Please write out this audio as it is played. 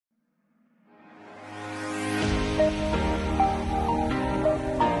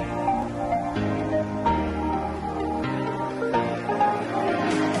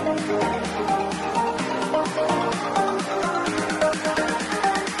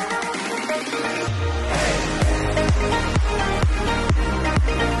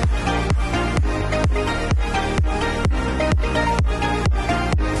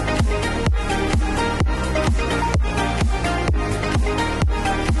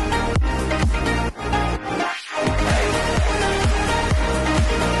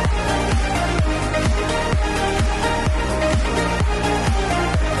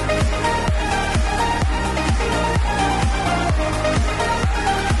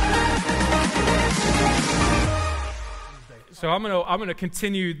So I'm gonna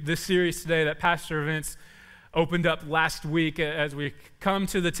continue this series today that Pastor Vince opened up last week as we come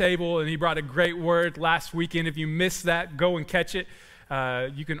to the table, and he brought a great word last weekend. If you missed that, go and catch it.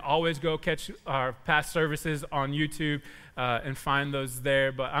 You can always go catch our past services on YouTube and find those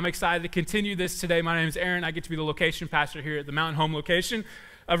there. But I'm excited to continue this today. My name is Aaron. I get to be the location pastor here at the Mountain Home location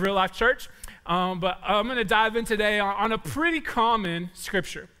of Real Life Church. But I'm going to dive in today on a pretty common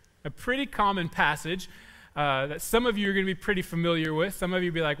scripture, a pretty common passage that some of you are going to be pretty familiar with. Some of you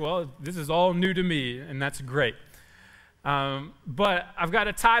will be like, well, this is all new to me, and that's great. But I've got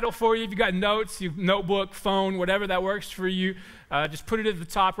a title for you. If you got notes, notebook, phone, whatever that works for you, just put it at the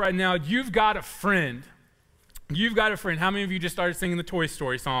top right now. You've got a friend. You've got a friend. How many of you just started singing the Toy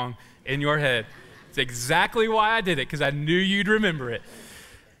Story song in your head? It's exactly why I did it, because I knew you'd remember it.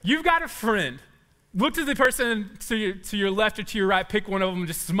 You've got a friend. Look to the person to your left or to your right, pick one of them,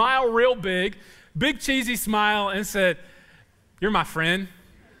 just smile real big cheesy smile, and said, "You're my friend."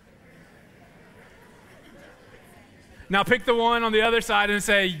 Now pick the one on the other side and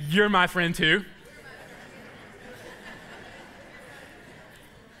say, "You're my friend too."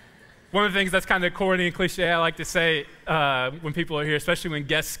 One of the things that's kind of corny and cliche I like to say when people are here, especially when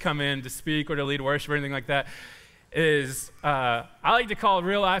guests come in to speak or to lead worship or anything like that, is I like to call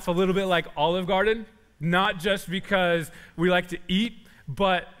real life a little bit like Olive Garden, not just because we like to eat,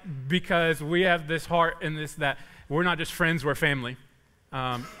 but because we have this heart and this that we're not just friends, we're family.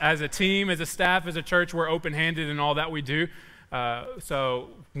 As a team, as a staff, as a church, we're open-handed in all that we do.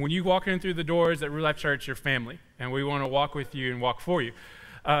 So when you walk in through the doors at Real Life Church, you're family, and we want to walk with you and walk for you.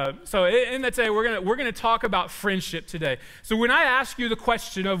 So in that today, we're gonna talk about friendship today. So when I ask you the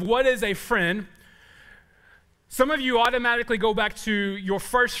question of what is a friend, some of you automatically go back to your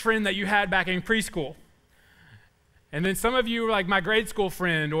first friend that you had back in preschool. And then some of you are like my grade school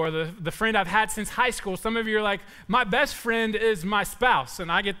friend or the friend I've had since high school. Some of you are like, my best friend is my spouse,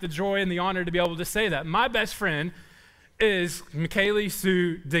 and I get the joy and the honor to be able to say that. My best friend is McKaylee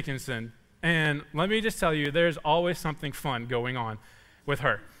Sue Dickinson. And let me just tell you, there's always something fun going on with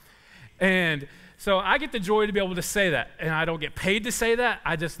her. And so I get the joy to be able to say that. And I don't get paid to say that.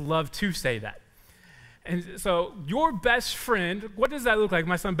 I just love to say that. And so your best friend, what does that look like?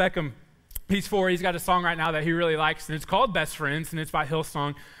 My son Beckham, he's 4. He's got a song right now that he really likes, and it's called Best Friends, and it's by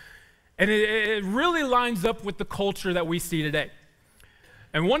Hillsong. And it really lines up with the culture that we see today.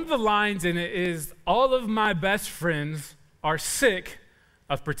 And one of the lines in it is, all of my best friends are sick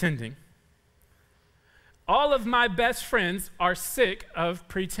of pretending. All of my best friends are sick of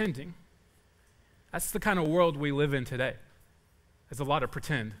pretending. That's the kind of world we live in today. There's a lot of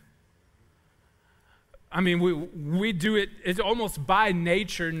pretend. I mean, we do it, it's almost by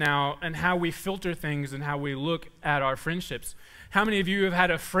nature now, and how we filter things and how we look at our friendships. How many of you have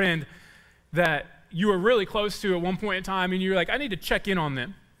had a friend that you were really close to at one point in time, and you're like, I need to check in on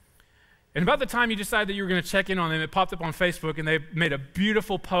them. And about the time you decided that you were going to check in on them, it popped up on Facebook, and they made a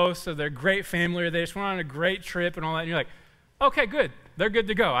beautiful post of their great family, or they just went on a great trip and all that, and you're like, okay, good. They're good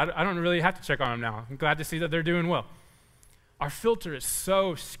to go. I don't really have to check on them now. I'm glad to see that they're doing well. Our filter is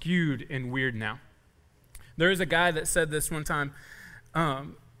so skewed and weird now. There was a guy that said this one time.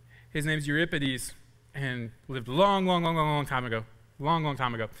 His name's Euripides, and lived a long time ago. Long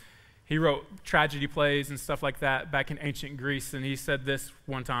time ago. He wrote tragedy plays and stuff like that back in ancient Greece, and he said this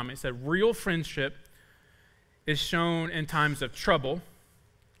one time. He said, real friendship is shown in times of trouble.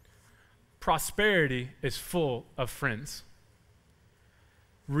 Prosperity is full of friends.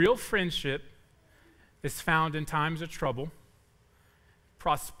 Real friendship is found in times of trouble.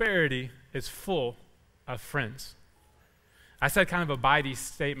 Prosperity is full of friends. I said kind of a bitey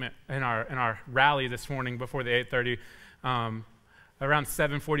statement in our rally this morning before the 8:30. Around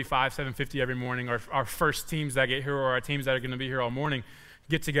 7:45, 7:50 every morning, our first teams that get here, or our teams that are going to be here all morning,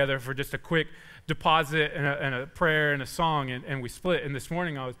 get together for just a quick deposit and a prayer and a song, and we split. And this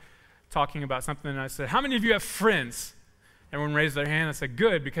morning I was talking about something, and I said, how many of you have friends? Everyone raised their hand. I said,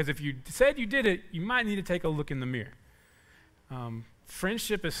 good, because if you said you did it, you might need to take a look in the mirror.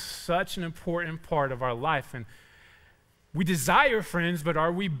 Friendship is such an important part of our life, and we desire friends, but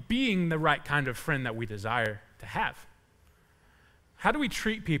are we being the right kind of friend that we desire to have? How do we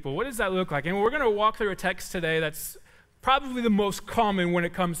treat people? What does that look like? And we're going to walk through a text today that's probably the most common when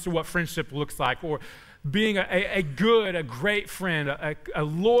it comes to what friendship looks like, or being a great friend, a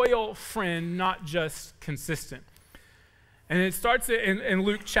loyal friend, not just consistent. And it starts in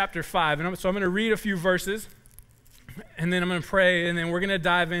Luke chapter 5, and so I'm going to read a few verses, and then I'm going to pray, and then we're going to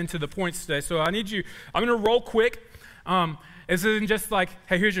dive into the points today. So I'm going to roll quick. This isn't just like,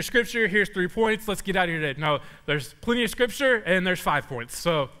 hey, here's your scripture, here's 3 points, let's get out of here today. No, there's plenty of scripture, and there's 5 points.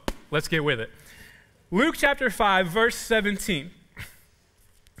 So let's get with it. Luke chapter 5, verse 17.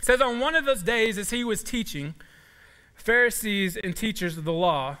 It says, on one of those days as he was teaching, Pharisees and teachers of the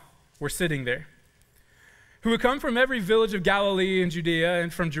law were sitting there, who had come from every village of Galilee and Judea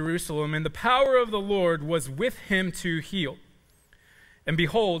and from Jerusalem, and the power of the Lord was with him to heal. And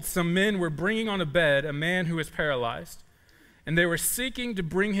behold, some men were bringing on a bed a man who was paralyzed, and they were seeking to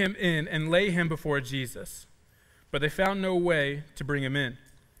bring him in and lay him before Jesus. But they found no way to bring him in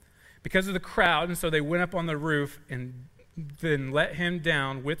because of the crowd, and so they went up on the roof and then let him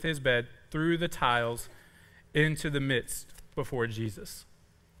down with his bed through the tiles into the midst before Jesus.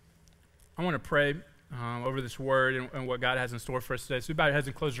 I want to pray over this word and what God has in store for us today. So bow your heads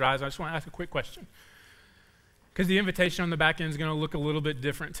and close your eyes. I just want to ask a quick question, because the invitation on the back end is going to look a little bit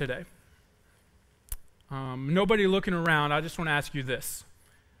different today. Nobody looking around, I just want to ask you this.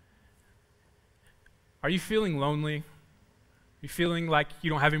 Are you feeling lonely? Are you feeling like you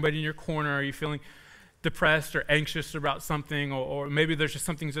don't have anybody in your corner? Are you feeling depressed or anxious about something? Or maybe there's just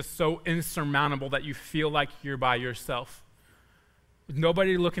something just so insurmountable that you feel like you're by yourself. With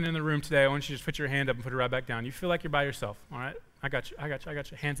nobody looking in the room today, I want you to just put your hand up and put it right back down. You feel like you're by yourself, all right? I got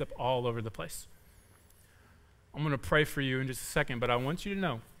you. Hands up all over the place. I'm going to pray for you in just a second, but I want you to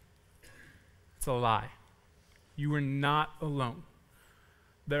know it's a lie. You are not alone.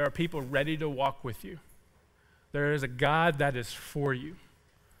 There are people ready to walk with you. There is a God that is for you.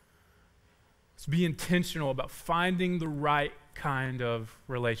 Let's be intentional about finding the right kind of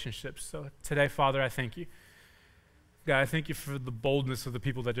relationships. So today, Father, I thank you. God, I thank you for the boldness of the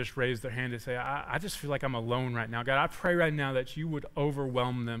people that just raised their hand to say, I just feel like I'm alone right now. God, I pray right now that you would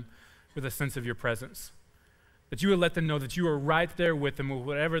overwhelm them with a sense of your presence. That you would let them know that you are right there with them, with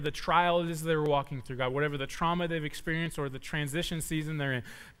whatever the trial is they're walking through, God, whatever the trauma they've experienced or the transition season they're in,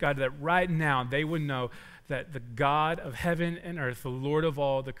 God, that right now they would know that the God of heaven and earth, the Lord of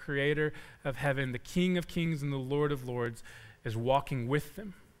all, the creator of heaven, the King of kings and the Lord of lords is walking with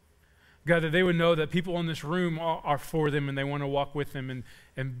them. God, that they would know that people in this room are for them and they want to walk with them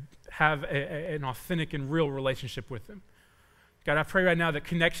and have an authentic and real relationship with them. God, I pray right now that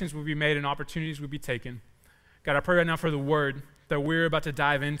connections will be made and opportunities will be taken. God, I pray right now for the word that we're about to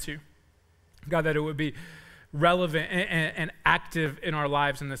dive into. God, that it would be relevant and active in our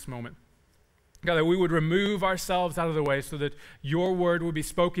lives in this moment. God, that we would remove ourselves out of the way so that your word would be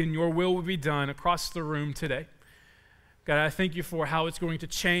spoken, your will would be done across the room today. God, I thank you for how it's going to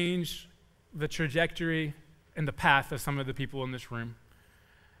change the trajectory and the path of some of the people in this room.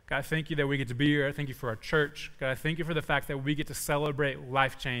 God, I thank you that we get to be here. I thank you for our church. God, I thank you for the fact that we get to celebrate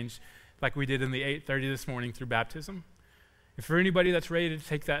life change like we did in the 8:30 this morning through baptism. And for anybody that's ready to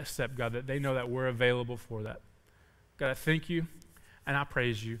take that step, God, that they know that we're available for that. God, I thank you and I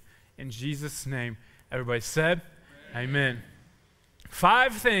praise you. In Jesus' name, everybody said, Amen.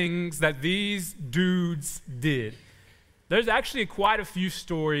 5 things that these dudes did. There's actually quite a few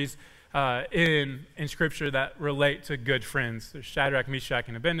stories in Scripture that relate to good friends. There's Shadrach, Meshach,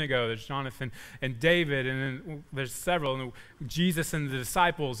 and Abednego. There's Jonathan and David, and then there's several. And Jesus and the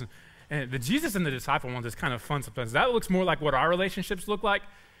disciples. And the Jesus and the disciple one is kind of fun sometimes. That looks more like what our relationships look like,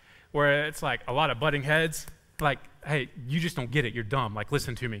 where it's like a lot of butting heads. Like, hey, you just don't get it. You're dumb. Like,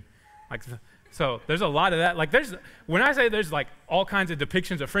 listen to me. Like, so there's a lot of that. Like, when I say there's like all kinds of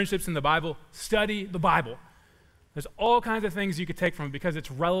depictions of friendships in the Bible, study the Bible. There's all kinds of things you could take from it because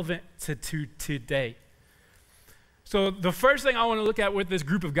it's relevant to today. So the first thing I want to look at with this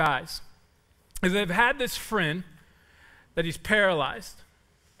group of guys is they've had this friend that he's paralyzed.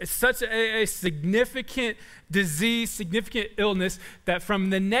 It's such a significant disease, significant illness that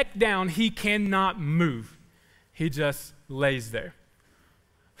from the neck down, he cannot move. He just lays there.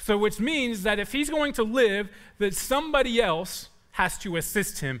 So which means that if he's going to live, that somebody else has to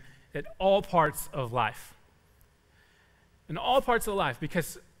assist him at all parts of life. In all parts of life,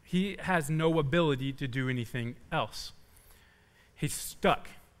 because he has no ability to do anything else. He's stuck.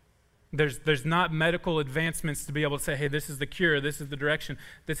 There's not medical advancements to be able to say, hey, this is the cure, this is the direction,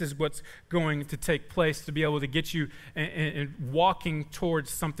 this is what's going to take place to be able to get you and walking towards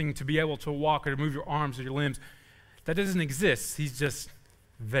something to be able to walk or to move your arms or your limbs. That doesn't exist. He's just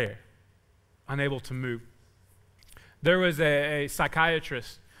there, unable to move. There was a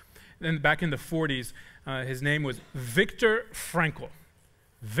psychiatrist back in the 40s. His name was Viktor Frankl.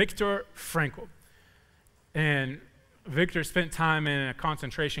 Viktor Frankl. And Viktor spent time in a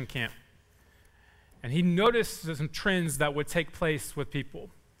concentration camp. And he noticed some trends that would take place with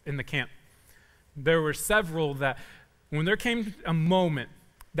people in the camp. There were several that, when there came a moment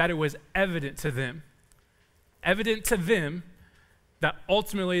that it was evident to them that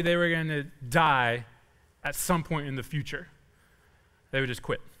ultimately they were going to die at some point in the future, they would just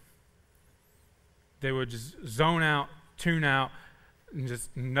quit. They would just zone out, tune out, and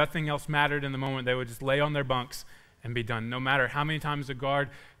just nothing else mattered in the moment. They would just lay on their bunks and be done. No matter how many times the guard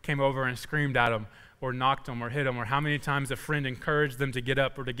came over and screamed at them or knocked them or hit them, or how many times a friend encouraged them to get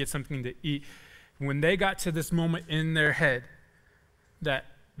up or to get something to eat, when they got to this moment in their head that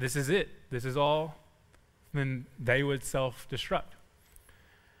this is it, this is all, then they would self-destruct.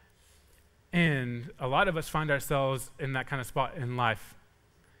 And a lot of us find ourselves in that kind of spot in life.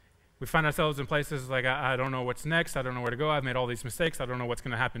 We find ourselves in places like, I don't know what's next. I don't know where to go. I've made all these mistakes. I don't know what's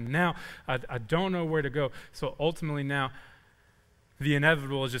going to happen now. I don't know where to go. So ultimately now, the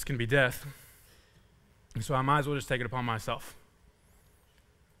inevitable is just going to be death. And so I might as well just take it upon myself.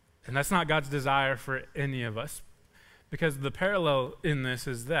 And that's not God's desire for any of us. Because the parallel in this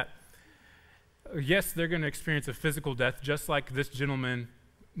is that, yes, they're going to experience a physical death, just like this gentleman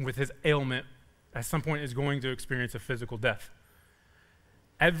with his ailment at some point is going to experience a physical death.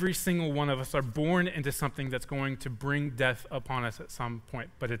 Every single one of us are born into something that's going to bring death upon us at some point,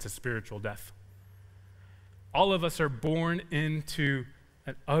 but it's a spiritual death. All of us are born into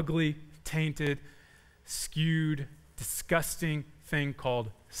an ugly, tainted, skewed, disgusting thing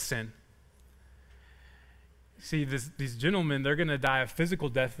called sin. See, these gentlemen, they're going to die a physical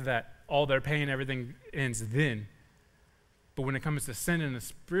death that all their pain, everything ends then. But when it comes to sin and a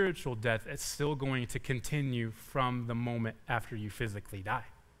spiritual death, it's still going to continue from the moment after you physically die.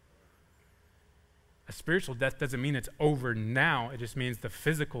 A spiritual death doesn't mean it's over now. It just means the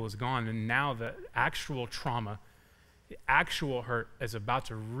physical is gone, and now the actual trauma, the actual hurt is about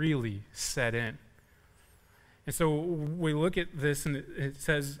to really set in. And so we look at this, and it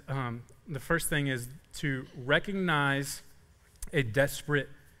says the first thing is to recognize a desperate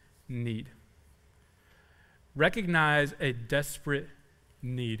need. Recognize a desperate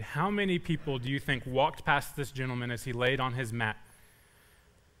need. How many people do you think walked past this gentleman as he laid on his mat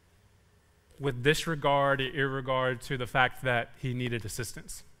with disregard or irregard to the fact that he needed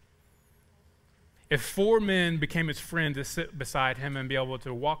assistance? If 4 men became his friend to sit beside him and be able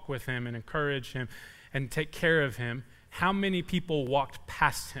to walk with him and encourage him and take care of him, how many people walked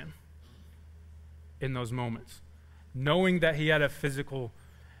past him in those moments, knowing that he had a physical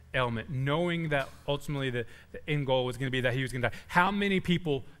ailment, knowing that ultimately the end goal was going to be that he was going to die? How many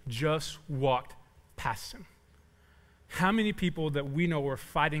people just walked past him? How many people that we know were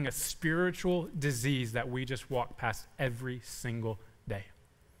fighting a spiritual disease that we just walk past every single day?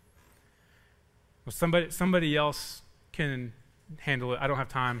 Well, somebody else can handle it. I don't have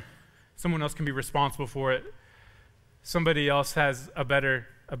time. Someone else can be responsible for it. Somebody else has a better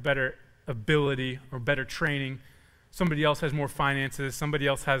ability or better training. Somebody else has more finances. Somebody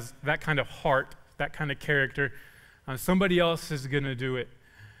else has that kind of heart, that kind of character. Somebody else is going to do it.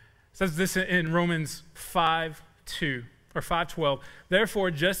 It says this in Romans 5:2 or 5:12.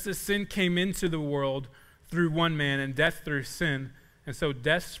 Therefore, just as sin came into the world through one man and death through sin, and so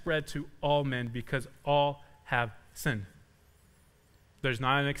death spread to all men because all have sinned. There's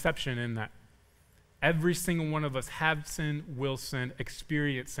not an exception in that. Every single one of us have sin, will sin,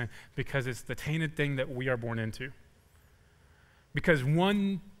 experience sin, because it's the tainted thing that we are born into. Because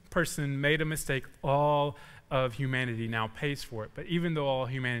one person made a mistake, all of humanity now pays for it. But even though all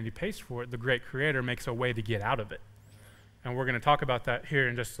humanity pays for it, the great Creator makes a way to get out of it. And we're going to talk about that here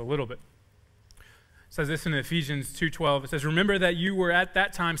in just a little bit. It says this in Ephesians 2:12. It says, remember that you were at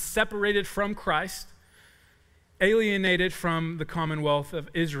that time separated from Christ, alienated from the commonwealth of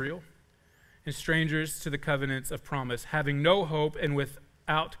Israel, and strangers to the covenants of promise, having no hope and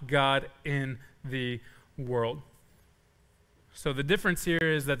without God in the world. So the difference here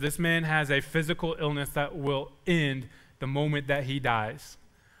is that this man has a physical illness that will end the moment that he dies.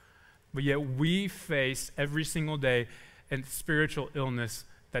 But yet we face every single day a spiritual illness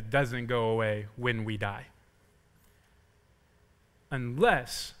that doesn't go away when we die,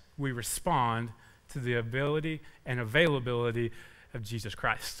 unless we respond to the ability and availability of Jesus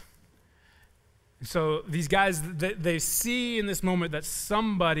Christ. And so these guys, they see in this moment that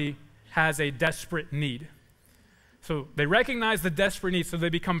somebody has a desperate need. So they recognize the desperate need, so they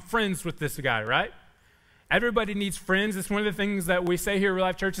become friends with this guy, right? Everybody needs friends. It's one of the things that we say here at Real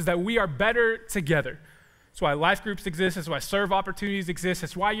Life Church is that we are better together. That's why life groups exist. That's why serve opportunities exist.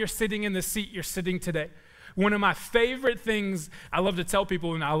 That's why you're sitting in the seat you're sitting today. One of my favorite things I love to tell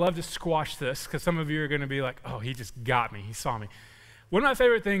people, and I love to squash this because some of you are going to be like, oh, he just got me. He saw me. One of my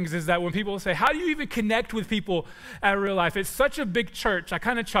favorite things is that when people say, how do you even connect with people at Real Life? It's such a big church. I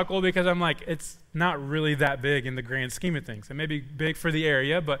kind of chuckle because I'm like, it's not really that big in the grand scheme of things. It may be big for the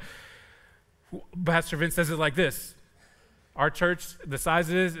area, but Pastor Vince says it like this. Our church, the size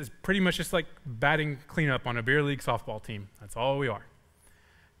it is pretty much just like batting cleanup on a beer league softball team. That's all we are.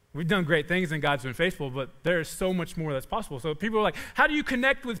 We've done great things and God's been faithful, but there's so much more that's possible. So people are like, how do you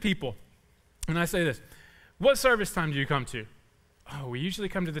connect with people? And I say this, what service time do you come to? Oh, we usually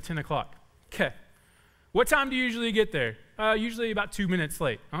come to the 10 o'clock. Okay. What time do you usually get there? Usually about 2 minutes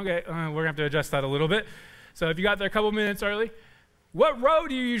late. Okay, we're going to have to adjust that a little bit. So if you got there a couple minutes early, what row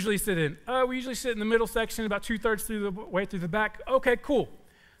do you usually sit in? We usually sit in the middle section, about 2/3 through the way through the back. Okay, cool.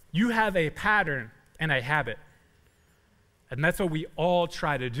 You have a pattern and a habit. And that's what we all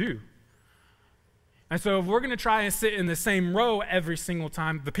try to do. And so if we're going to try and sit in the same row every single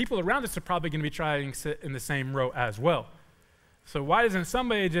time, the people around us are probably going to be trying to sit in the same row as well. So why doesn't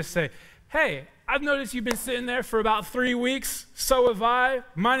somebody just say, hey, I've noticed you've been sitting there for about 3 weeks. So have I.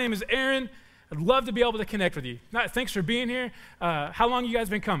 My name is Aaron. I'd love to be able to connect with you. Thanks for being here. How long you guys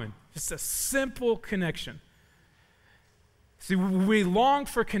been coming? Just a simple connection. See, we long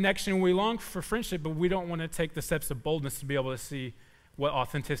for connection, we long for friendship, but we don't want to take the steps of boldness to be able to see what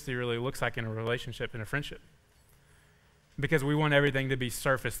authenticity really looks like in a relationship, in a friendship. Because we want everything to be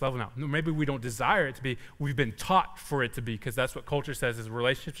surface level now. Maybe we don't desire it to be, we've been taught for it to be, because that's what culture says is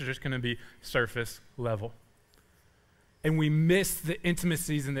relationships are just going to be surface level. And we miss the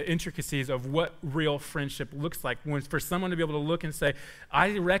intimacies and the intricacies of what real friendship looks like. When for someone to be able to look and say,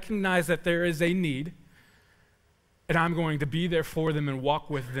 I recognize that there is a need, and I'm going to be there for them and walk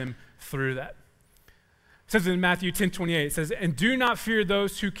with them through that. It says in Matthew 10:28, it says, and do not fear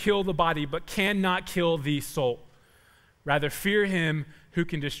those who kill the body, but cannot kill the soul. Rather fear him who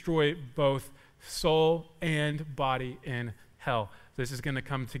can destroy both soul and body in hell. This is going to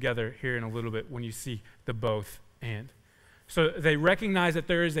come together here in a little bit when you see the both and. So they recognize that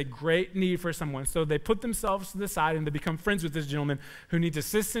there is a great need for someone. So they put themselves to the side and they become friends with this gentleman who needs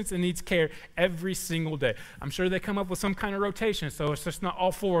assistance and needs care every single day. I'm sure they come up with some kind of rotation, so it's just not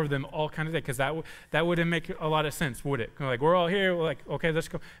all 4 of them all kind of day, because that wouldn't make a lot of sense, would it? Like, we're all here, we're like, okay, let's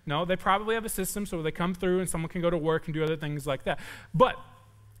go. No, they probably have a system so they come through and someone can go to work and do other things like that. But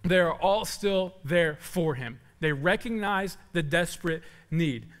they're all still there for him. They recognize the desperate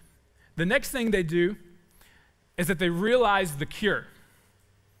need. The next thing they do is that they realize the cure.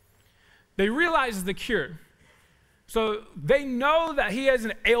 They realize the cure. So they know that he has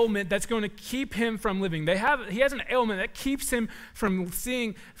an ailment that's going to keep him from living. He has an ailment that keeps him from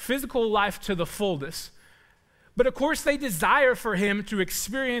seeing physical life to the fullest. But of course, they desire for him to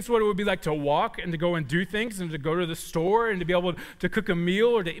experience what it would be like to walk and to go and do things and to go to the store and to be able to cook a meal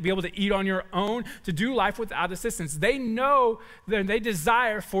or to be able to eat on your own, to do life without assistance. They know that they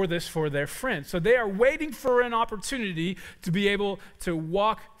desire for this for their friend. So they are waiting for an opportunity to be able to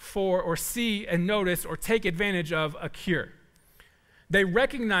walk for or see and notice or take advantage of a cure. They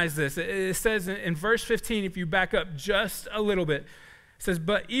recognize this. It says in verse 15, if you back up just a little bit, it says,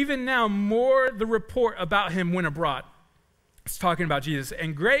 but even now more the report about him went abroad. It's talking about Jesus.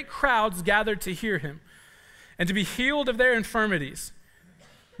 And great crowds gathered to hear him and to be healed of their infirmities.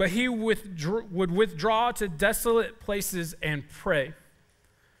 But he would withdraw to desolate places and pray.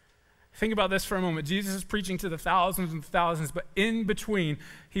 Think about this for a moment. Jesus is preaching to the thousands and thousands, but in between,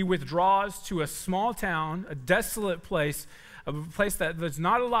 he withdraws to a small town, a desolate place, a place that there's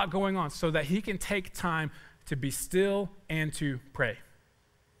not a lot going on, so that he can take time to be still and to pray.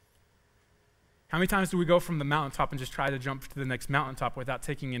 How many times do we go from the mountaintop and just try to jump to the next mountaintop without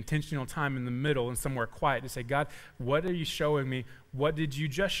taking intentional time in the middle and somewhere quiet to say, God, what are you showing me? What did you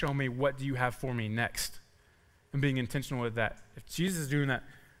just show me? What do you have for me next? And being intentional with that. If Jesus is doing that,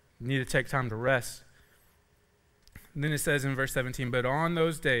 you need to take time to rest. And then it says in verse 17, but on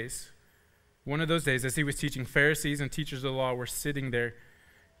those days, one of those days, as he was teaching, Pharisees and teachers of the law were sitting there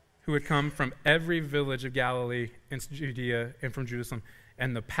who had come from every village of Galilee and Judea and from Jerusalem,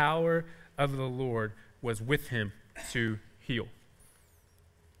 and the power of the Lord was with him to heal.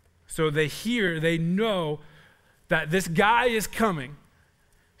 So they know that this guy is coming.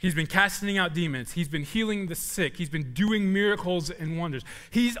 He's been casting out demons. He's been healing the sick. He's been doing miracles and wonders.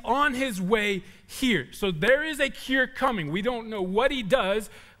 He's on his way here. So there is a cure coming. We don't know what he does.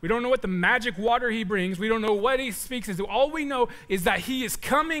 We don't know what the magic water he brings. We don't know what he speaks. All we know is that he is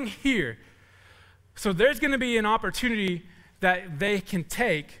coming here. So there's going to be an opportunity that they can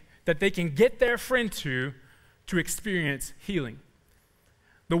take, that they can get their friend to experience healing.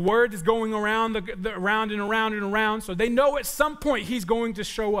 The word is going around, around and around and around, so they know at some point he's going to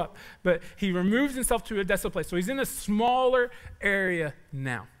show up. But he removes himself to a desolate place. So he's in a smaller area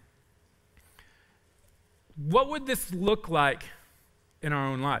now. What would this look like in our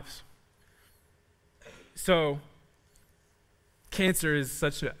own lives? So, cancer is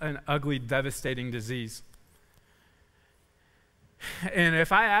such an ugly, devastating disease. And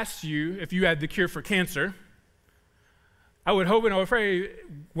if I asked you if you had the cure for cancer, I would hope and I would pray,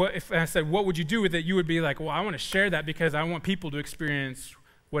 if I said, what would you do with it? You would be like, well, I want to share that because I want people to experience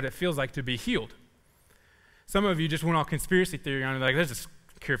what it feels like to be healed. Some of you just went all conspiracy theory on it, like, there's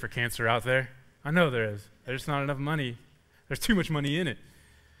a cure for cancer out there. I know there is. There's not enough money. There's too much money in it.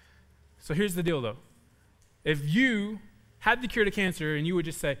 So here's the deal, though. If you had the cure to cancer and you would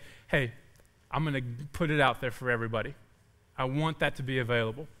just say, hey, I'm going to put it out there for everybody. I want that to be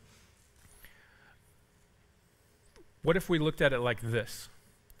available. What if we looked at it like this?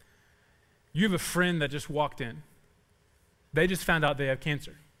 You have a friend that just walked in. They just found out they have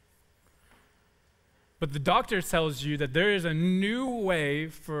cancer. But the doctor tells you that there is a new way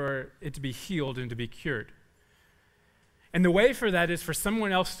for it to be healed and to be cured. And the way for that is for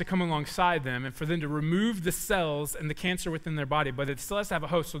someone else to come alongside them and for them to remove the cells and the cancer within their body, but it still has to have a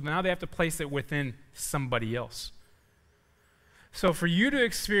host, so now they have to place it within somebody else. So for you to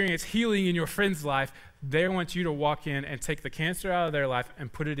experience healing in your friend's life, they want you to walk in and take the cancer out of their life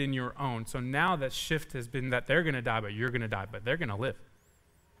and put it in your own. So now that shift has been that they're going to die, but you're going to die, but they're going to live.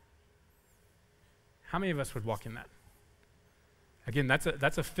 How many of us would walk in that? Again, that's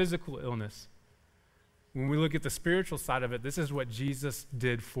a physical illness. When we look at the spiritual side of it, this is what Jesus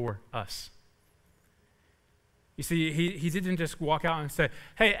did for us. You see, he didn't just walk out and say,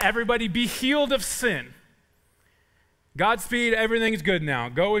 hey, everybody be healed of sin. Godspeed, everything's good now.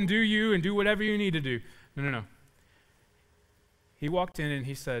 Go and do you and do whatever you need to do. No. He walked in and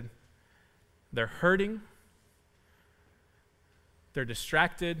he said, they're hurting, they're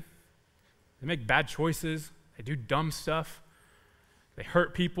distracted, they make bad choices, they do dumb stuff, they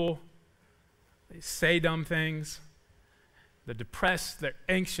hurt people, they say dumb things, they're depressed, they're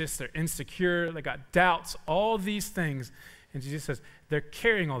anxious, they're insecure, they got doubts, all these things. And Jesus says, they're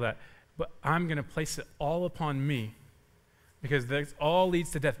carrying all that, but I'm going to place it all upon me. Because this all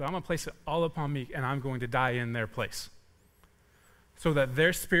leads to death, but I'm going to place it all upon me, and I'm going to die in their place. So that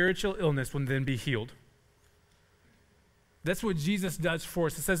their spiritual illness will then be healed. That's what Jesus does for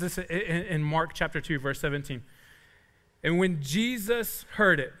us. It says this in Mark chapter 2, verse 17. And when Jesus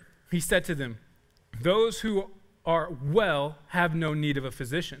heard it, he said to them, those who are well have no need of a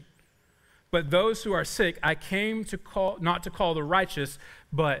physician, but those who are sick, I came to call, not to call the righteous,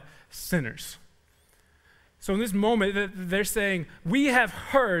 but sinners. So in this moment, they're saying, we have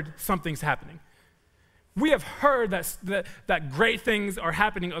heard something's happening. We have heard that great things are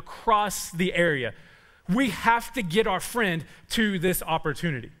happening across the area. We have to get our friend to this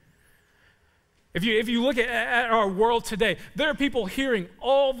opportunity. If you look at our world today, there are people hearing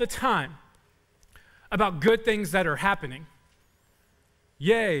all the time about good things that are happening.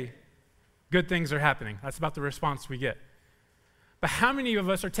 Yay, good things are happening. That's about the response we get. But how many of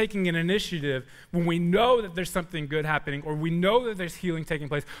us are taking an initiative when we know that there's something good happening, or we know that there's healing taking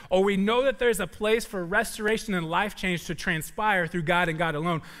place, or we know that there's a place for restoration and life change to transpire through God and God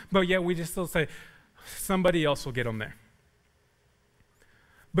alone, but yet we just still say, somebody else will get them there.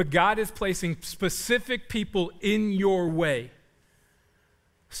 But God is placing specific people in your way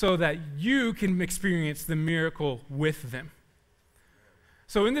so that you can experience the miracle with them.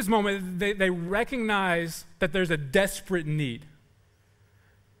 So in this moment, they recognize that there's a desperate need.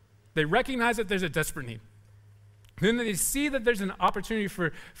 They recognize that there's a desperate need. Then they see that there's an opportunity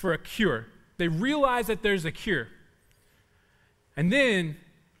for a cure. They realize that there's a cure. And then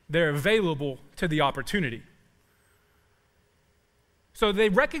they're available to the opportunity. So they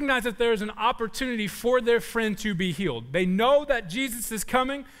recognize that there's an opportunity for their friend to be healed. They know that Jesus is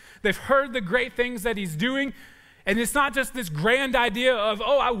coming. They've heard the great things that he's doing. And it's not just this grand idea of,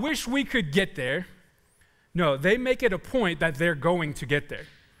 oh, I wish we could get there. No, they make it a point that they're going to get there.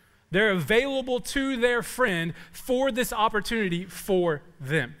 They're available to their friend for this opportunity for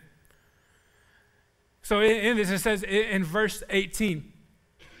them. So in this, it says in verse 18,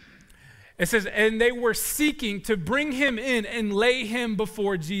 it says, and they were seeking to bring him in and lay him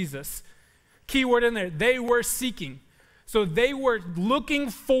before Jesus. Key word in there, they were seeking. So they were looking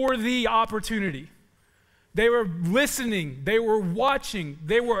for the opportunity. They were listening, they were watching,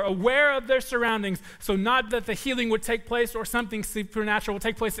 they were aware of their surroundings, so not that the healing would take place or something supernatural would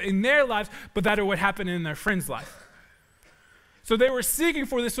take place in their lives, but that it would happen in their friend's life. So they were seeking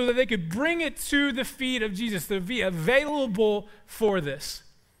for this so that they could bring it to the feet of Jesus, to be available for this.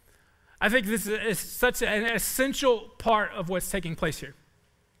 I think this is such an essential part of what's taking place here.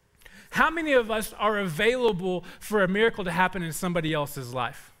 How many of us are available for a miracle to happen in somebody else's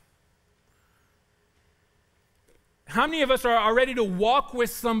life? How many of us are ready to walk with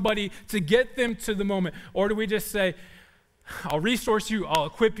somebody to get them to the moment? Or do we just say, I'll resource you, I'll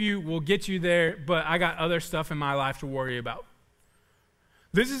equip you, we'll get you there, but I got other stuff in my life to worry about?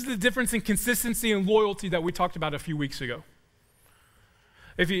 This is the difference in consistency and loyalty that we talked about a few weeks ago.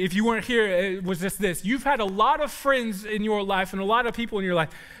 If you weren't here, it was just this. You've had a lot of friends in your life and a lot of people in your life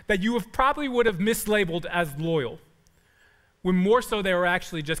that you probably would have mislabeled as loyal, when more so they were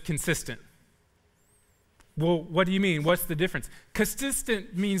actually just consistent. Well, what do you mean? What's the difference?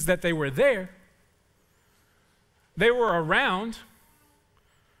 Consistent means that they were there. They were around.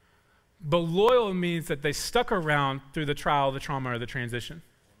 But loyal means that they stuck around through the trial, the trauma, or the transition.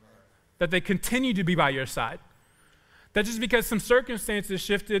 That they continue to be by your side. That just because some circumstances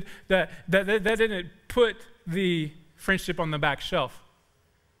shifted, that didn't put the friendship on the back shelf.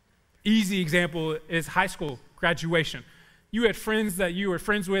 Easy example is high school graduation. You had friends that you were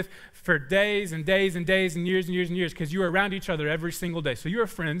friends with for days and days and days and years and years and years because you were around each other every single day. So you were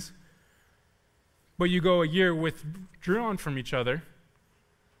friends, but you go a year withdrawn from each other.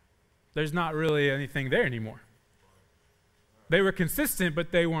 There's not really anything there anymore. They were consistent,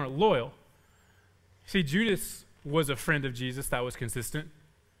 but they weren't loyal. See, Judas was a friend of Jesus that was consistent.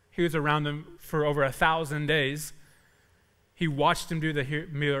 He was around him for over 1,000 days. He watched him do the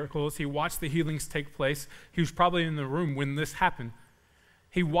miracles. He watched the healings take place. He was probably in the room when this happened.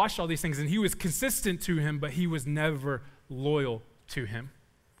 He watched all these things, and he was consistent to him, but he was never loyal to him.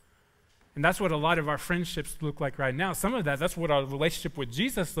 And that's what a lot of our friendships look like right now. Some of that's what our relationship with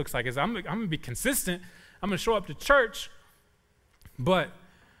Jesus looks like, is I'm going to be consistent. I'm going to show up to church, but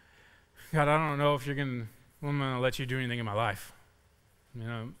God, I don't know if I'm going to let you do anything in my life. You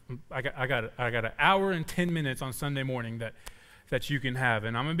know, I got an hour and 10 minutes on Sunday morning that you can have,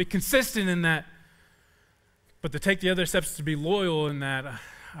 and I'm going to be consistent in that. But to take the other steps to be loyal in that,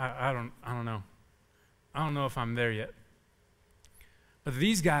 I don't know. I don't know if I'm there yet. But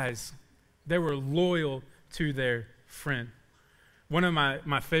these guys, they were loyal to their friend. One of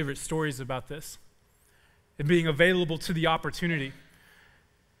my favorite stories about this, and being available to the opportunity,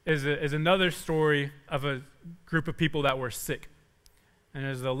 is another story of a group of people that were sick. And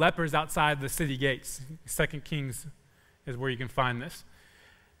there's the lepers outside the city gates. 2 Kings is where you can find this.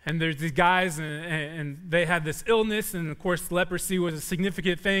 And there's these guys, and they had this illness, and of course leprosy was a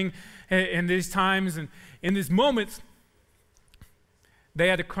significant thing in these times. And in these moments, they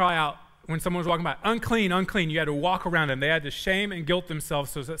had to cry out when someone was walking by, unclean, unclean. You had to walk around them. They had to shame and guilt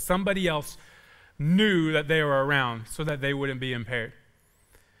themselves so that somebody else knew that they were around so that they wouldn't be impaired.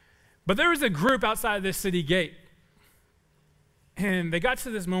 But there was a group outside this city gate, and they got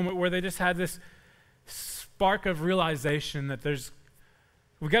to this moment where they just had this spark of realization that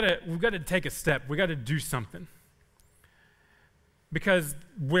we've got to take a step. We've got to do something. Because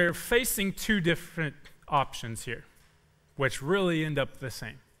we're facing two different options here, which really end up the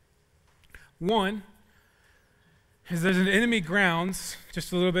same. One is there's an enemy grounds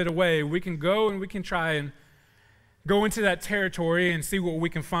just a little bit away. We can go and we can try and go into that territory and see what we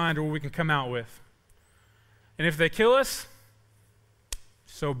can find or what we can come out with. And if they kill us,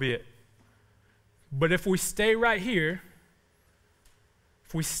 so be it. But if we stay right here,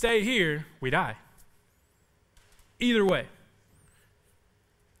 we die. Either way.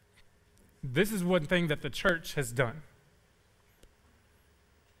 This is one thing that the church has done.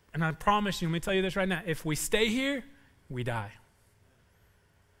 And I promise you, let me tell you this right now, if we stay here, we die.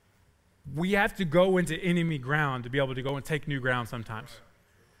 We have to go into enemy ground to be able to go and take new ground sometimes.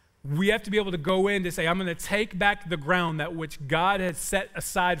 We have to be able to go in to say, I'm going to take back the ground that which God has set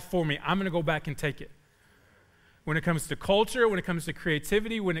aside for me. I'm going to go back and take it. When it comes to culture, when it comes to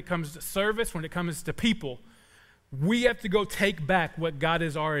creativity, when it comes to service, when it comes to people, we have to go take back what God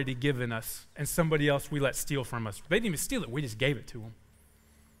has already given us, and somebody else we let steal from us. They didn't even steal it. We just gave it to them.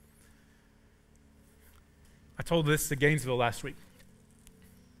 I told this to Gainesville last week.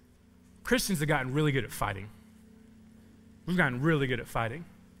 Christians have gotten really good at fighting. We've gotten really good at fighting.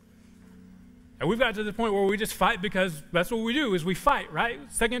 And we've got to the point where we just fight because that's what we do, is we fight, right?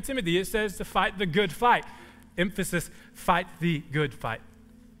 2 Timothy, it says to fight the good fight. Emphasis, fight the good fight.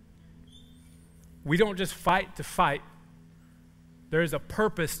 We don't just fight to fight. There is a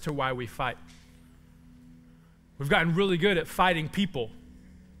purpose to why we fight. We've gotten really good at fighting people.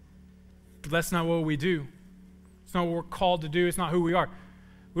 But that's not what we do. It's not what we're called to do. It's not who we are.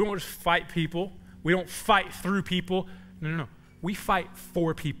 We don't just fight people. We don't fight through people. No. We fight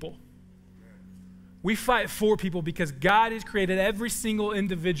for people. We fight for people because God has created every single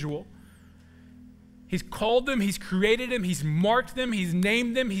individual. He's called them, He's created them, He's marked them, He's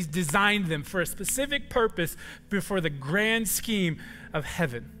named them, He's designed them for a specific purpose before the grand scheme of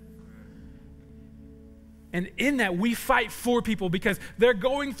heaven. And in that, we fight for people because they're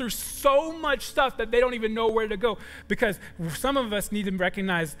going through so much stuff that they don't even know where to go. Because some of us need to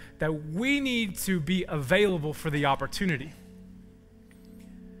recognize that we need to be available for the opportunity.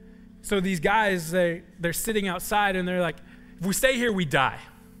 So these guys, they're sitting outside and they're like, if we stay here, we die.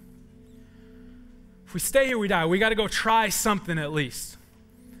 If we stay here, we die. We got to go try something at least.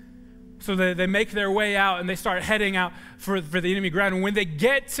 So they make their way out and they start heading out for the enemy ground. And when they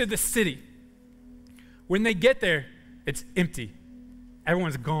get to the city, when they get there, it's empty.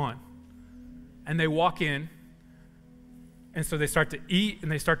 Everyone's gone. And they walk in, and so they start to eat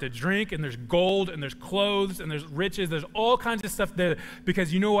and they start to drink, and there's gold and there's clothes and there's riches. There's all kinds of stuff there,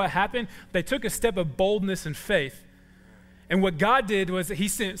 because you know what happened? They took a step of boldness and faith. And what God did was he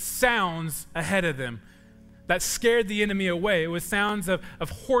sent sounds ahead of them that scared the enemy away. It was sounds of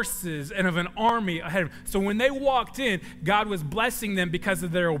horses and of an army ahead of them. So when they walked in, God was blessing them because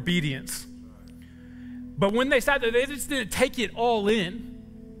of their obedience. But when they sat there, they just didn't take it all in.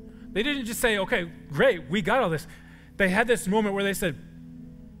 They didn't just say, okay, great, we got all this. They had this moment where they said,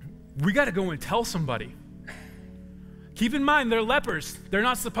 we got to go and tell somebody. Keep in mind, they're lepers. They're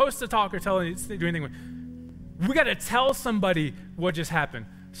not supposed to talk or do anything. We got to tell somebody what just happened.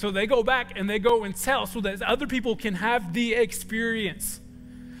 So they go back and they go and tell so that other people can have the experience.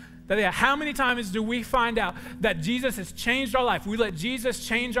 How many times do we find out that Jesus has changed our life? We let Jesus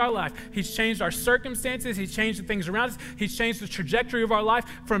change our life. He's changed our circumstances. He's changed the things around us. He's changed the trajectory of our life.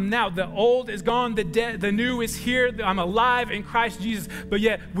 From now, the old is gone, the new is here. I'm alive in Christ Jesus. But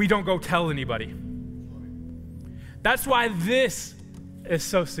yet, we don't go tell anybody. That's why this is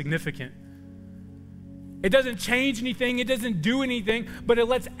so significant. It doesn't change anything. It doesn't do anything. But it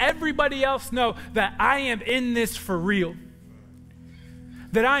lets everybody else know that I am in this for real.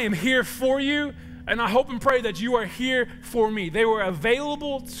 That I am here for you, and I hope and pray that you are here for me. They were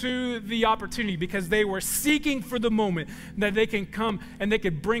available to the opportunity because they were seeking for the moment that they can come and they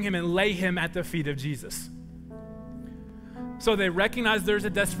could bring him and lay him at the feet of Jesus. So they recognize there's a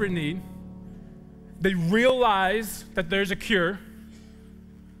desperate need. They realize that there's a cure.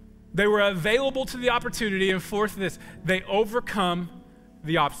 They were available to the opportunity, and fourth, they overcome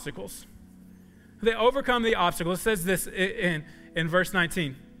the obstacles. They overcome the obstacles. It says this in verse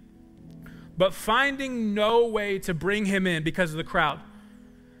 19. But finding no way to bring him in because of the crowd,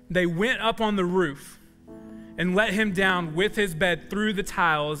 they went up on the roof and let him down with his bed through the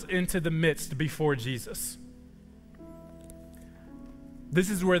tiles into the midst before Jesus. This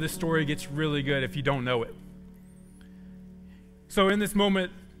is where the story gets really good if you don't know it. So in this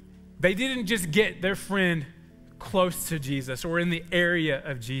moment, they didn't just get their friend close to Jesus or in the area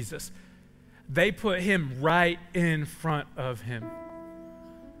of Jesus. They put him right in front of him.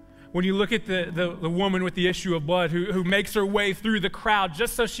 When you look at the woman with the issue of blood who makes her way through the crowd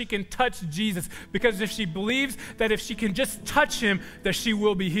just so she can touch Jesus, because if she believes that if she can just touch him, that she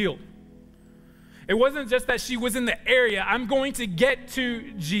will be healed. It wasn't just that she was in the area. I'm going to get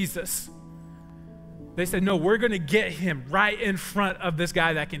to Jesus. They said, no, we're going to get him right in front of this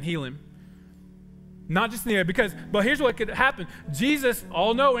guy that can heal him. Not just in the air, but here's what could happen. Jesus,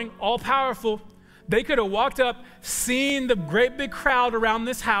 all-knowing, all-powerful, they could have walked up, seen the great big crowd around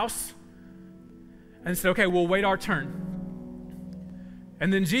this house, and said, okay, we'll wait our turn.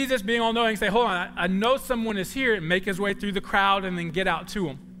 And then Jesus, being all-knowing, say, hold on, I know someone is here, and make his way through the crowd and then get out to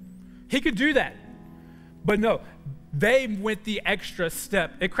him. He could do that. But no, they went the extra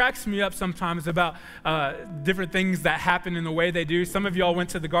step. It cracks me up sometimes about different things that happen in the way they do. Some of y'all went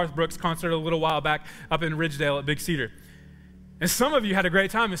to the Garth Brooks concert a little while back up in Ridgedale at Big Cedar. And some of you had a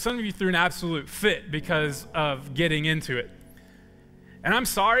great time, and some of you threw an absolute fit because of getting into it. And I'm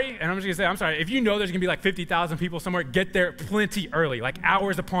sorry, and I'm just going to say, I'm sorry. If you know there's going to be like 50,000 people somewhere, get there plenty early, like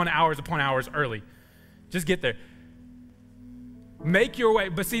hours upon hours upon hours early. Just get there. Make your way.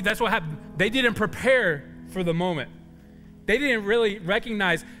 But see, that's what happened. They didn't prepare for the moment. They didn't really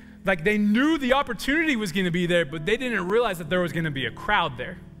recognize, like they knew the opportunity was going to be there, but they didn't realize that there was going to be a crowd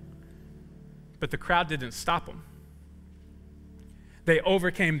there. But the crowd didn't stop them. They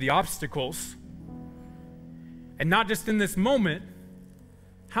overcame the obstacles. And not just in this moment,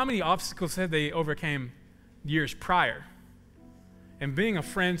 how many obstacles had they overcame years prior? And being a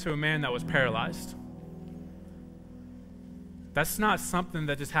friend to a man that was paralyzed. That's not something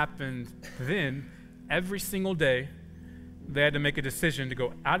that just happened then. Every single day, they had to make a decision to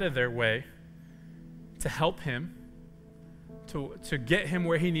go out of their way to help him, to get him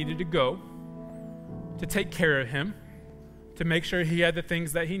where he needed to go, to take care of him, to make sure he had the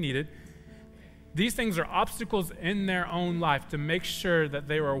things that he needed. These things are obstacles in their own life to make sure that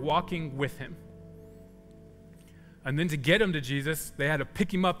they were walking with him. And then to get him to Jesus, they had to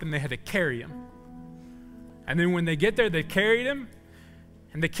pick him up and they had to carry him. And then when they get there, they carried him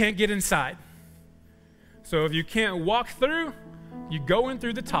and they can't get inside. So if you can't walk through, You go in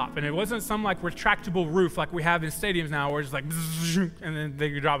through the top, and it wasn't some like retractable roof like we have in stadiums now where it's like, and then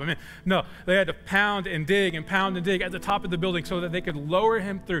they could drop him in. No, they had to pound and dig at the top of the building so that they could lower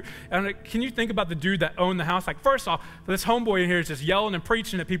him through. And can you think about the dude that owned the house? Like, first off, this homeboy in here is just yelling and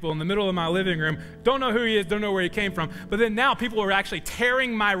preaching at people in the middle of my living room. Don't know who he is, don't know where he came from. But then now people are actually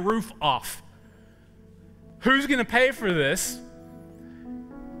tearing my roof off. Who's going to pay for this?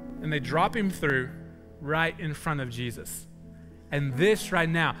 And they drop him through right in front of Jesus. And this right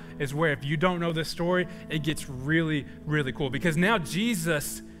now is where, if you don't know this story, it gets really, really cool, because now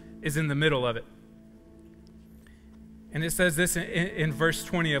Jesus is in the middle of it. And it says this in verse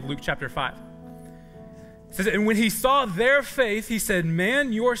 20 of Luke chapter 5. It says, and when he saw their faith, he said,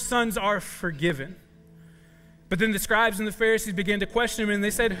 man, your sons are forgiven. But then the scribes and the Pharisees began to question him, and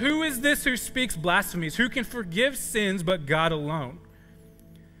they said, who is this who speaks blasphemies? Who can forgive sins but God alone?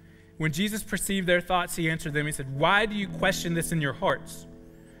 When Jesus perceived their thoughts, he answered them. He said, why do you question this in your hearts?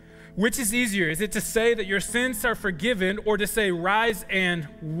 Which is easier? Is it to say that your sins are forgiven, or to say, rise and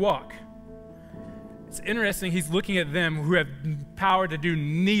walk? It's interesting. He's looking at them who have power to do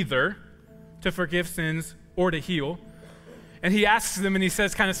neither, to forgive sins or to heal. And he asks them, and he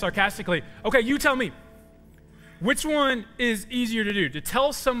says kind of sarcastically, okay, you tell me, which one is easier to do? To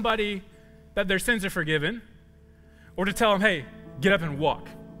tell somebody that their sins are forgiven, or to tell them, hey, get up and walk?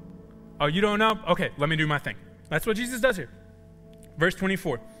 Oh, you don't know? Okay, let me do my thing. That's what Jesus does here. Verse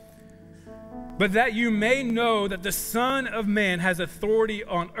 24. But that you may know that the Son of Man has authority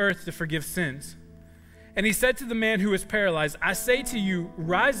on earth to forgive sins. And he said to the man who was paralyzed, I say to you,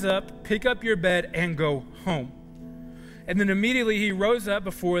 rise up, pick up your bed, and go home. And then immediately he rose up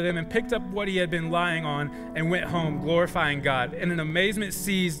before them and picked up what he had been lying on and went home, glorifying God. And an amazement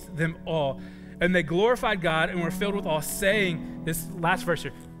seized them all. And they glorified God and were filled with awe, saying, this last verse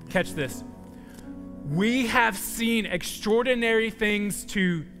here, catch this. We have seen extraordinary things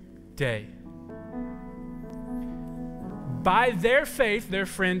today. By their faith, their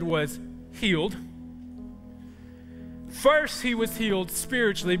friend was healed. First, he was healed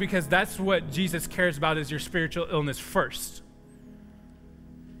spiritually, because that's what Jesus cares about, is your spiritual illness first.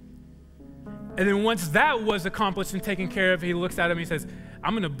 And then once that was accomplished and taken care of, he looks at him and he says,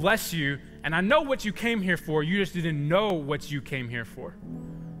 I'm going to bless you, and I know what you came here for. You just didn't know what you came here for.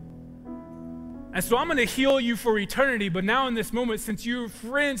 And so I'm going to heal you for eternity, but now in this moment, since your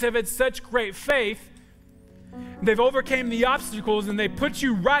friends have had such great faith, they've overcame the obstacles, and they put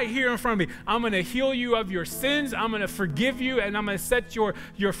you right here in front of me. I'm going to heal you of your sins. I'm going to forgive you, and I'm going to set your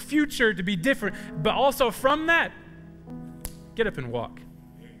future to be different. But also from that, get up and walk.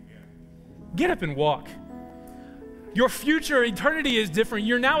 Get up and walk. Your future eternity is different.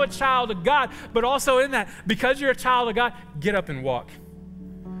 You're now a child of God, but also in that, because you're a child of God, get up and walk.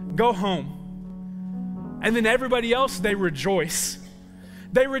 Go home. And then everybody else, they rejoice.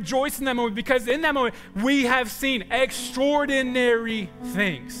 They rejoice in that moment, because in that moment, we have seen extraordinary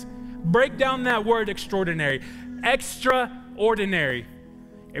things. Break down that word extraordinary. Extraordinary.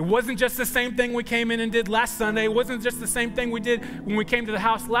 It wasn't just the same thing we came in and did last Sunday. It wasn't just the same thing we did when we came to the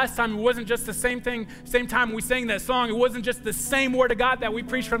house last time. It wasn't just the same time we sang that song. It wasn't just the same word of God that we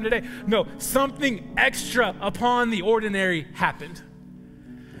preached from today. No, something extra upon the ordinary happened.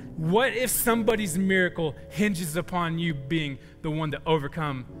 What if somebody's miracle hinges upon you being the one to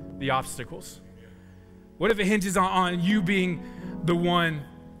overcome the obstacles? What if it hinges on you being the one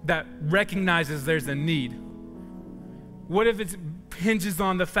that recognizes there's a need? What if it hinges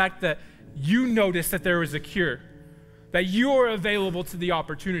on the fact that you notice that there is a cure, that you are available to the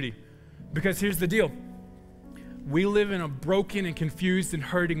opportunity? Because here's the deal. We live in a broken and confused and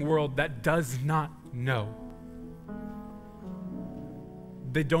hurting world that does not know.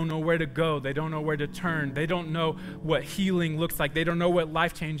 They don't know where to go. They don't know where to turn. They don't know what healing looks like. They don't know what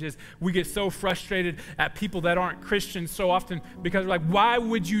life change is. We get so frustrated at people that aren't Christians so often, because we're like, why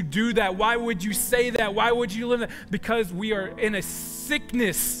would you do that? Why would you say that? Why would you live that? Because we are in a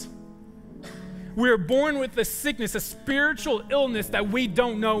sickness. We are born with a sickness, a spiritual illness that we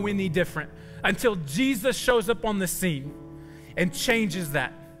don't know any different until Jesus shows up on the scene and changes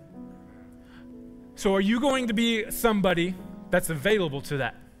that. So are you going to be somebody that's available to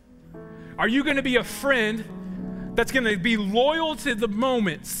that? Are you going to be a friend that's going to be loyal to the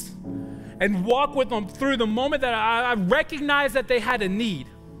moments and walk with them through the moment that I recognize that they had a need?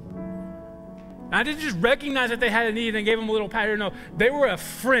 And I didn't just recognize that they had a need and gave them a little pat. No, they were a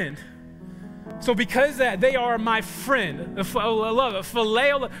friend. So because that they are my friend, a love, a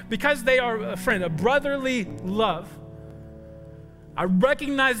phileo, because they are a friend, a brotherly love, I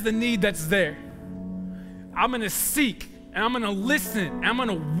recognize the need that's there. I'm going to seek, and I'm going to listen, and I'm going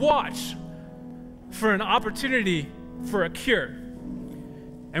to watch for an opportunity for a cure.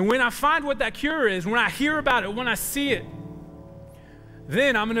 And when I find what that cure is, when I hear about it, when I see it,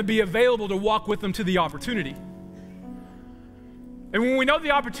 then I'm going to be available to walk with them to the opportunity. And when we know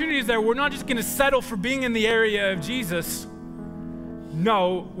the opportunity is there, we're not just going to settle for being in the area of Jesus.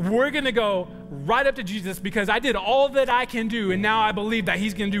 No, we're going to go right up to Jesus because I did all that I can do, and now I believe that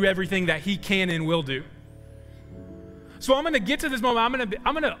he's going to do everything that he can and will do. So I'm going to get to this moment.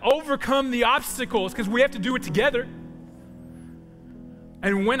 I'm going to overcome the obstacles because we have to do it together.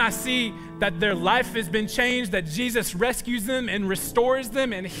 And when I see that their life has been changed, that Jesus rescues them and restores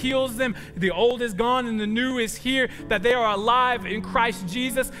them and heals them, the old is gone and the new is here, that they are alive in Christ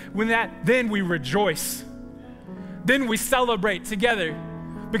Jesus, then we rejoice. Then we celebrate together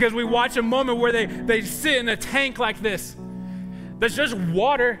because we watch a moment where they sit in a tank like this. That's just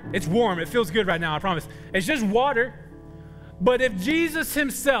water. It's warm. It feels good right now, I promise. It's just water. But if Jesus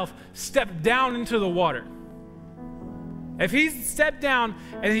himself stepped down into the water, if he stepped down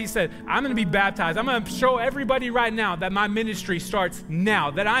and he said, I'm going to be baptized, I'm going to show everybody right now that my ministry starts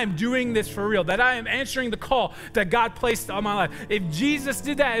now, that I am doing this for real, that I am answering the call that God placed on my life. If Jesus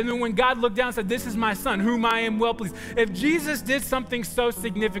did that, and then when God looked down and said, this is my son, whom I am well pleased. If Jesus did something so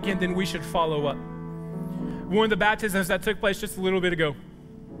significant, then we should follow up. One of the baptisms that took place just a little bit ago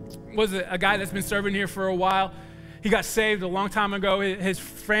was a guy that's been serving here for a while. He got saved a long time ago. His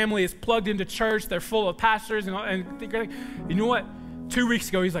family is plugged into church. They're full of pastors. And you know what? 2 weeks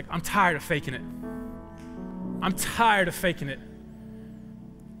ago, he's like, I'm tired of faking it. I'm tired of faking it.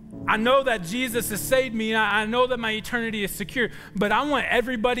 I know that Jesus has saved me, and I know that my eternity is secure, but I want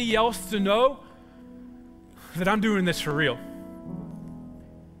everybody else to know that I'm doing this for real.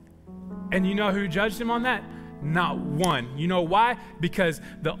 And you know who judged him on that? Not one. You know why? Because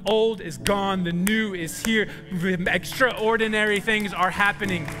the old is gone, the new is here. Extraordinary things are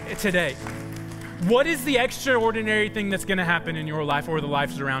happening today. What is the extraordinary thing that's going to happen in your life or the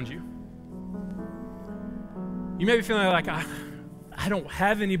lives around you? You may be feeling like, I don't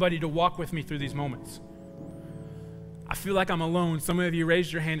have anybody to walk with me through these moments. I feel like I'm alone. Some of you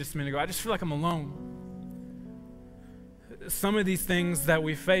raised your hand just a minute ago. I just feel like I'm alone. Some of these things that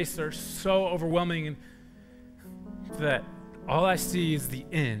we face are so overwhelming and that all I see is the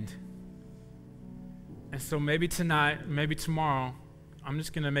end. And so maybe tonight, maybe tomorrow, I'm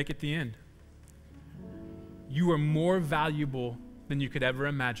just going to make it the end. You are more valuable than you could ever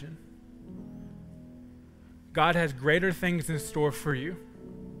imagine. God has greater things in store for you.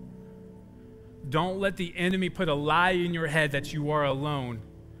 Don't let the enemy put a lie in your head that you are alone,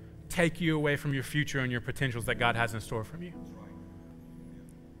 take you away from your future and your potentials that God has in store for you.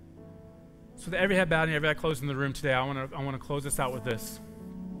 So that every head bowed and every eye closed in the room today, I want to close this out with this.